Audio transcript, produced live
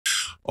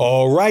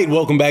All right,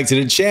 welcome back to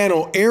the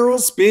channel. Errol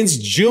Spence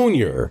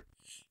Jr.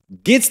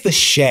 gets the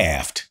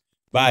shaft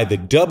by the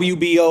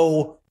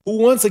WBO, who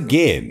once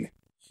again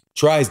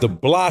tries to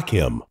block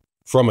him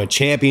from a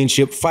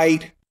championship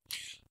fight.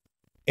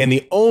 And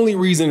the only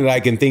reason that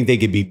I can think they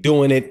could be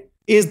doing it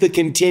is the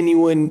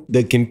continual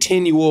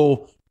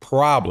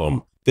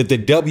problem that the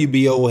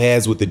WBO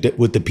has with the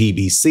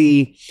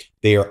PBC.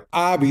 They are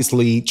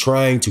obviously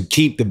trying to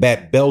keep the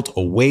belt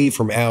away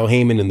from Al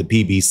Heyman and the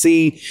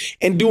PBC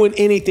and doing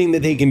anything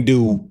that they can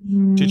do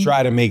to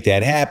try to make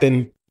that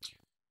happen.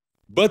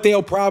 But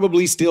they'll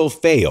probably still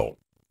fail.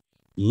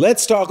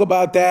 Let's talk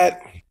about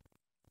that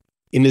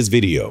in this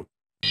video.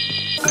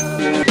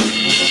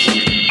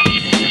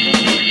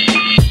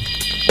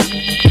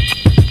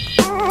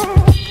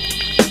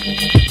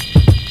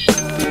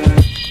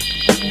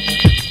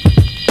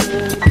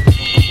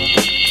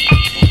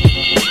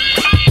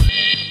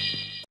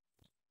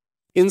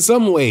 In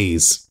some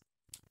ways,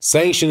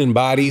 sanctioning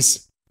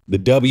bodies, the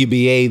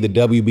WBA, the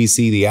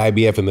WBC, the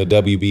IBF, and the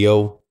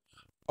WBO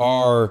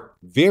are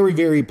very,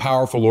 very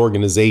powerful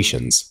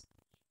organizations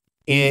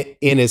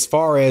in as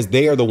far as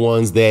they are the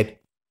ones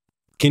that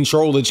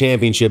control the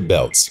championship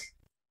belts.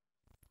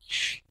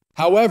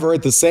 However,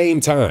 at the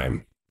same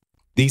time,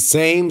 these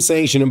same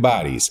sanctioning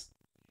bodies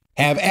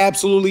have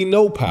absolutely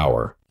no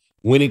power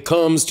when it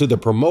comes to the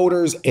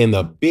promoters and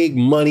the big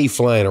money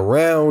flying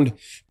around,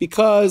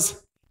 because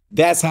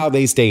that's how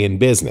they stay in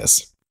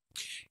business.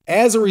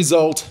 As a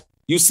result,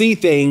 you see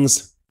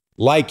things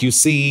like you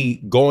see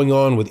going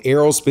on with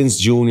Errol Spence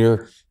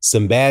Jr.,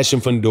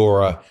 Sebastian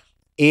Fundora,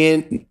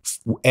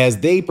 as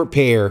they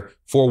prepare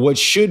for what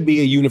should be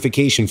a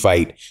unification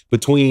fight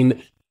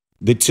between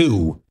the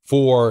two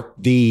for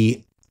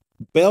the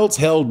belts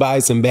held by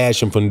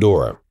Sebastian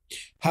Fundora.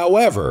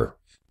 However,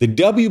 the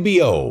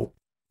WBO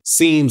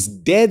seems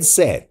dead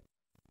set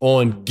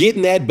on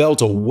getting that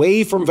belt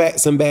away from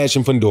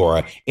Sebastian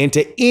Fundora and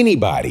to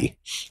anybody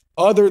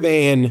other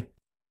than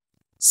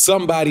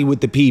somebody with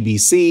the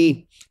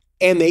PBC.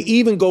 And they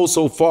even go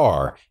so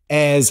far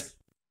as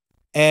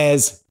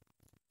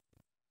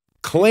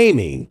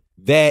claiming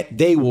that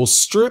they will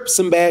strip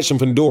Sebastian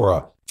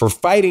Fundora for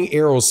fighting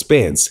Errol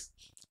Spence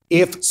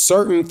if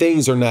certain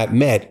things are not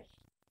met,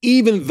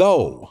 even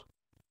though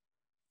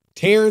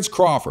Terence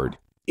Crawford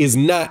is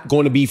not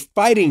going to be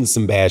fighting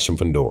Sebastian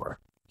Fundora.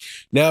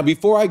 Now,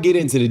 before I get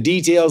into the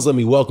details, let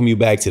me welcome you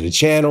back to the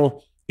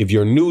channel. If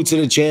you're new to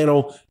the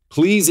channel,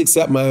 please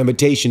accept my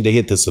invitation to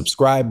hit the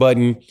subscribe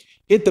button,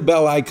 hit the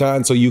bell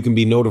icon so you can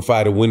be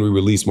notified of when we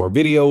release more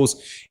videos.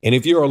 And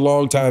if you're a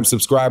longtime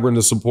subscriber and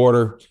a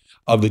supporter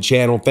of the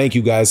channel, thank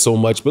you guys so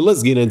much. But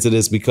let's get into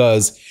this,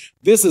 because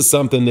this is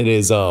something that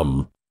has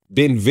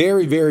been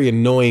very, very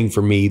annoying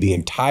for me the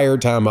entire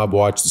time I've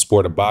watched the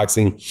sport of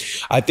boxing.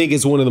 I think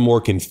it's one of the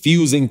more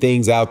confusing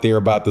things out there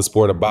about the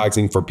sport of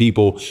boxing for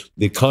people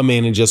that come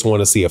in and just want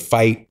to see a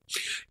fight.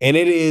 And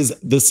it is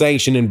the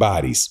sanctioning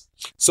bodies.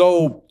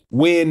 So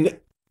when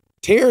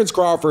Terence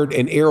Crawford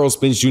and Errol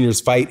Spence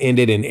Jr.'s fight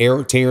ended and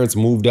Terence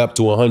moved up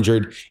to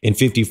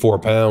 154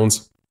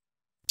 pounds,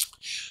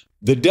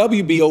 the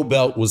WBO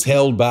belt was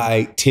held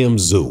by Tim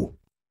Tszyu.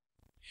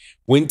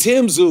 When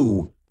Tim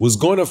Tszyu was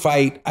going to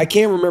fight, I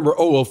can't remember.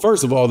 Oh, well,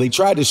 first of all, they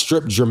tried to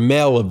strip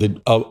Jermell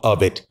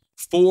of it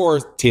for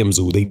Tim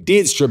Tszyu. They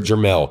did strip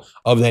Jermell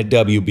of that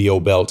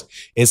WBO belt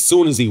as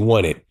soon as he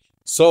won it.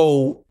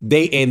 So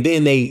then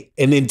Tim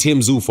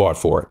Tszyu fought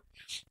for it.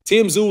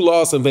 Tim Tszyu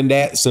lost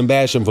to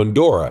Sebastian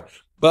Fundora,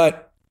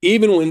 but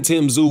even when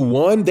Tim Tszyu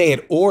won,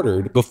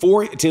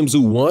 before Tim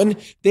Tszyu won,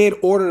 they had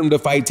ordered him to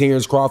fight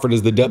Terence Crawford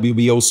as the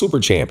WBO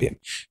super champion.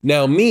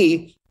 Now,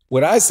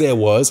 what I said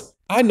was,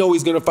 I know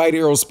he's going to fight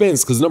Errol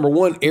Spence because, number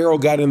one, Errol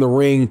got in the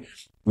ring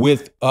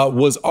with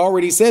was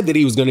already said that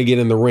he was going to get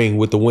in the ring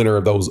with the winner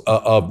of those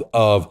of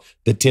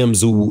the Tim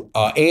Tszyu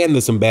and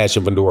the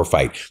Sebastian Fundora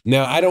fight.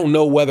 Now, I don't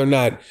know whether or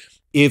not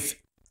if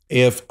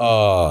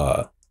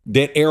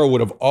that Errol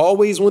would have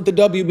always went the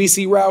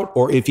WBC route,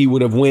 or if he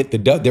would have went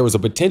there was a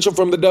potential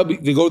from to go the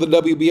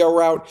WBO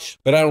route,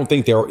 but I don't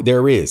think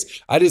there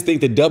is. I just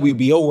think the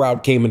WBO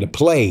route came into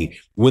play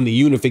when the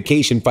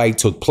unification fight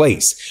took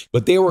place,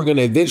 but they were going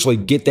to eventually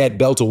get that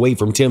belt away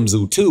from Tim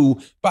Tszyu too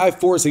by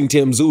forcing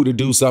Tim Tszyu to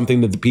do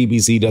something that the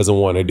PBC doesn't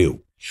want to do.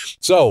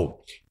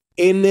 So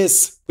in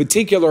this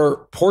particular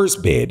purse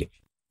bid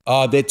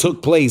that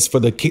took place for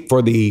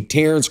the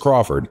Terence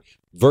Crawford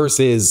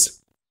versus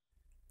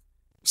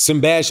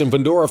Sebastian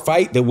Fundora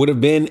fight that would have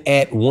been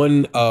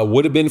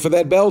for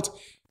that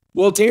belt,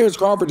 well, Terence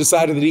Crawford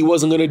decided that he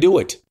wasn't going to do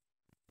it.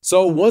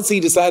 So once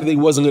he decided that he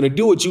wasn't going to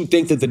do it, you'd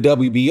think that the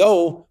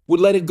WBO would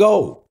let it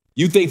go.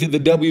 You think that the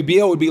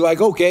WBO would be like,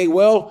 okay,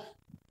 well,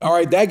 all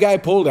right, that guy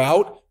pulled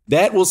out.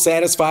 That will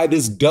satisfy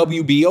this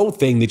WBO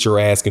thing that you're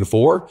asking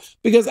for,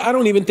 because I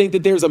don't even think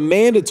that there's a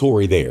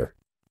mandatory there.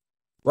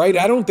 Right?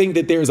 I don't think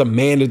that there's a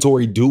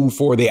mandatory due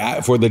for the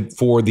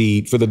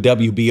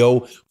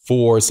WBO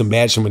for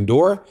Sebastian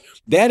Fundora.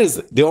 That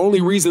is the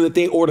only reason that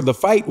they ordered the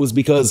fight, was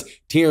because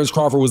Terence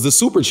Crawford was the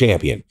super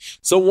champion.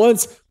 So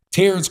once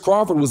Terence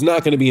Crawford was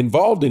not going to be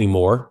involved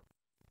anymore,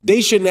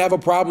 They shouldn't have a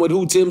problem with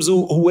who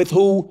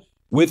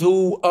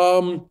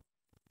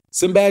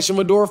Sebastian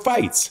Fedora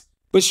fights.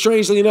 But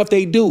strangely enough,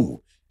 they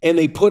do. And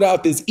they put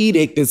out this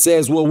edict that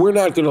says, well, we're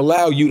not going to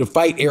allow you to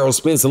fight Errol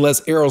Spence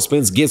unless Errol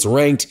Spence gets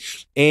ranked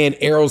and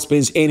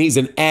he's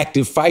an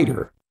active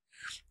fighter.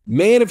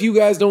 Man, if you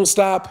guys don't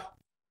stop,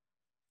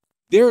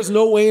 there is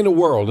no way in the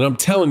world, and I'm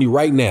telling you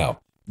right now,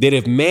 that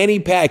if Manny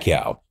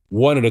Pacquiao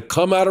wanted to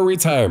come out of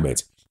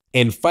retirement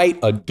and fight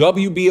a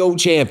WBO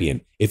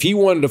champion, if he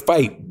wanted to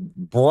fight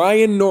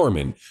Brian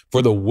Norman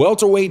for the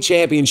welterweight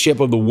championship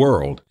of the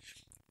world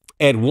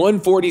at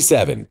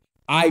 147,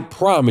 I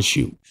promise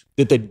you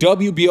that the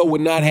WBO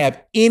would not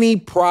have any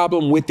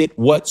problem with it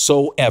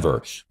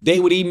whatsoever. They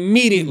would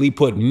immediately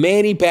put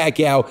Manny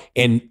Pacquiao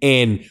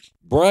and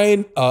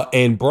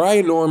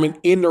Brian Norman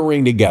in the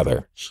ring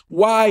together.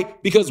 Why?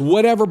 Because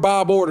whatever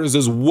Bob orders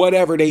is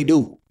whatever they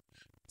do.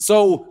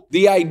 So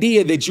the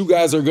idea that you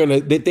guys are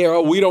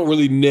we don't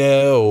really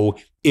know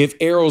if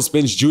Errol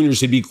Spence Jr.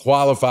 should be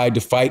qualified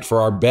to fight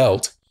for our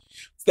belt.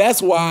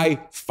 That's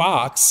why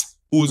Fox,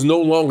 who's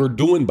no longer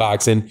doing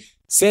boxing,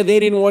 said they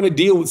didn't want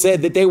to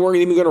said that they weren't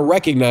even going to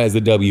recognize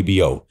the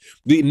WBO.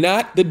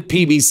 Not the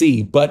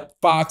PBC, but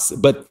Fox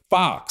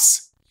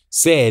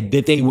said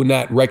that they would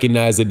not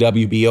recognize the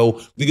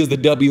WBO because the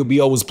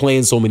WBO was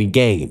playing so many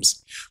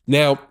games.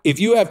 Now, if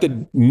you have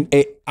to,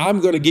 I'm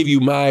going to give you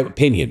my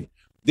opinion.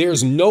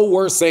 There's no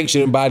worse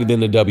sanctioning body than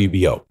the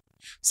WBO.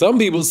 Some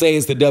people say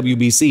it's the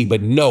WBC,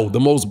 but no, the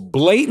most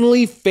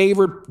blatantly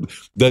favored,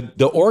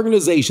 the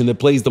organization that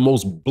plays the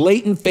most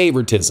blatant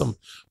favoritism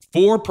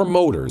for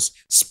promoters,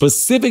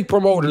 specific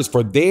promoters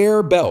for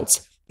their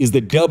belts, is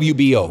the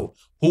WBO,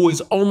 who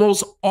is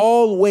almost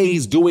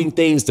always doing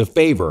things to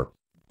favor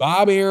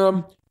Bob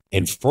Arum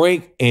and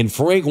Frank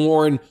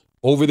Warren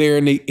over there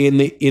in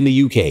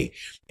the UK.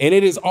 And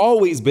it has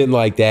always been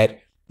like that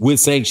with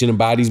sanctioning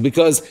bodies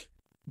because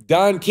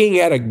Don King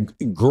had a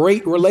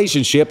great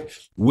relationship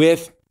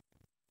with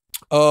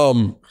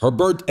Alberto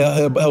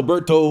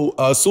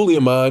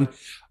Suleiman,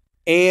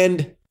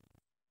 and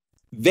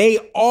they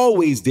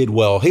always did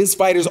well. His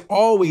fighters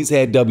always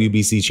had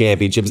WBC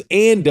championships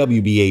and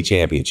WBA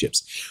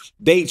championships.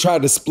 They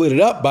tried to split it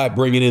up by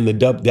bringing in the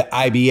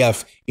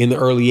IBF in the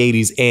early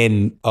 80s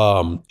and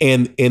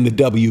the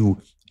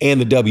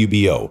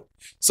WBO.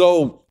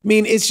 So, I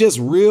mean, it's just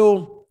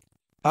real,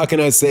 how can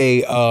I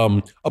say,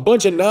 a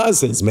bunch of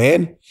nonsense,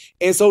 man.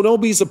 And so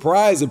don't be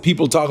surprised if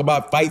people talk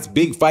about fights,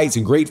 big fights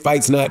and great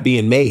fights not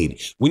being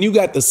made. When you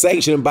got the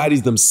sanctioning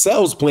bodies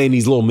themselves playing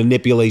these little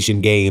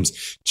manipulation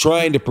games,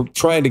 trying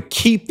to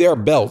keep their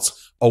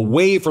belts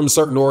away from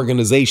certain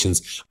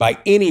organizations by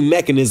any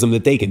mechanism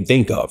that they can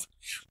think of.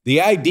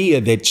 The idea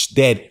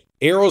that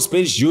Errol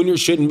Spence Jr.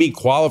 shouldn't be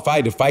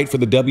qualified to fight for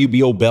the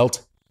WBO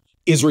belt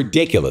is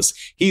ridiculous.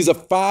 He's a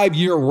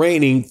 5-year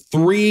reigning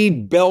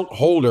 3-belt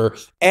holder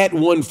at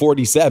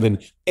 147,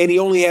 and he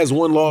only has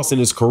 1 loss in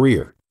his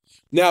career.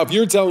 Now, if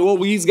you're telling, well,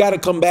 he's got to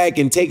come back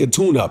and take a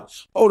tune-up.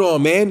 Hold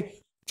on, man.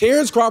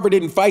 Terence Crawford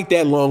didn't fight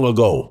that long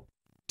ago.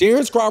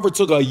 Terence Crawford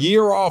took a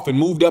year off and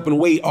moved up in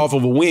weight off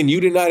of a win.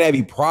 You did not have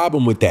a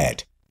problem with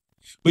that.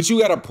 But you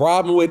got a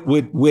problem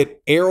with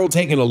Errol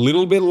taking a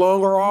little bit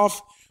longer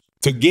off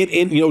to get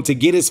in, to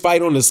get his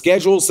fight on the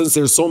schedule since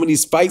there's so many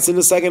fights in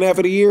the second half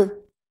of the year?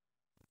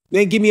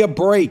 Man, give me a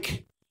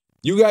break.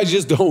 You guys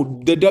just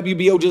don't, the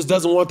WBO just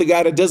doesn't want the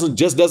guy that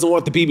doesn't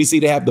want the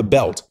PBC to have the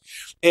belt.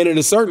 And at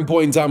a certain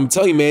point in time, I'm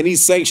telling you, man,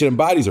 these sanctioning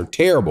bodies are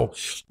terrible.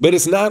 But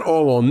it's not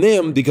all on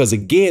them because,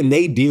 again,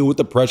 they deal with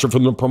the pressure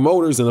from the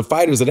promoters and the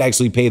fighters that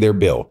actually pay their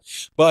bill.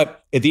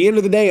 But at the end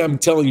of the day, I'm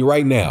telling you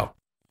right now,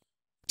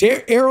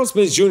 Errol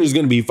Spence Jr. is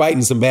going to be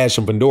fighting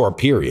Sebastian Fedora,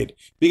 period.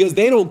 Because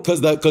they don't,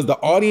 because the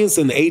audience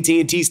in the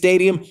AT&T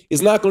Stadium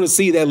is not going to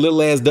see that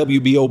little ass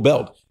WBO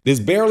belt. They're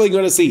barely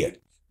going to see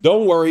it.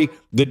 Don't worry,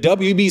 the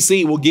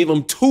WBC will give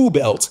him 2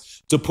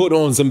 belts to put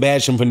on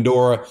Sebastian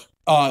Fedora,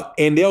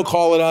 and they'll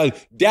call it a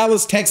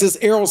Dallas, Texas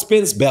Errol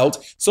Spence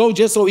belt,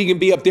 just so he can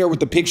be up there with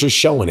the picture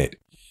showing it.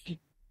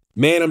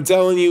 Man, I'm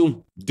telling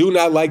you, do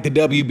not like the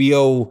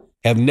WBO.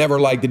 Have never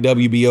liked the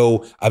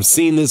WBO. I've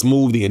seen this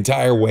move the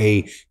entire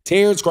way.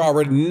 Terence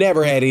Crawford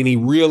never had any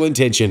real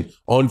intention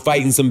on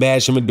fighting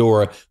Sebastian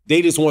Fedora.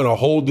 They just want to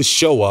hold the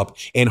show up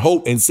and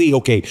hope and see,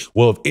 okay,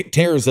 well, if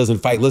Terence doesn't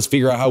fight, let's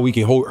figure out how we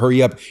can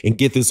hurry up and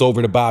get this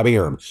over to Bob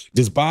Arum.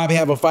 Does Bob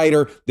have a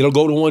fighter that'll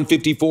go to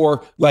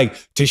 154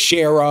 like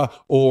Teixeira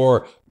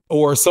or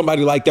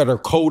somebody like that, or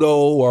Cotto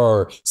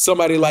or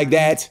somebody like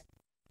that?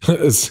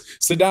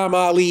 Saddam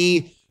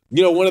Ali?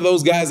 One of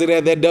those guys that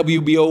had that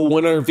WBO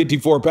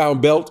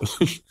 154-pound belt.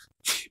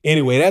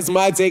 Anyway, that's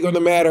my take on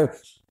the matter.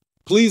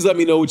 Please let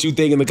me know what you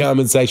think in the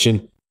comment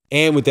section.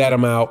 And with that,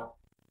 I'm out.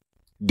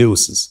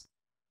 Deuces.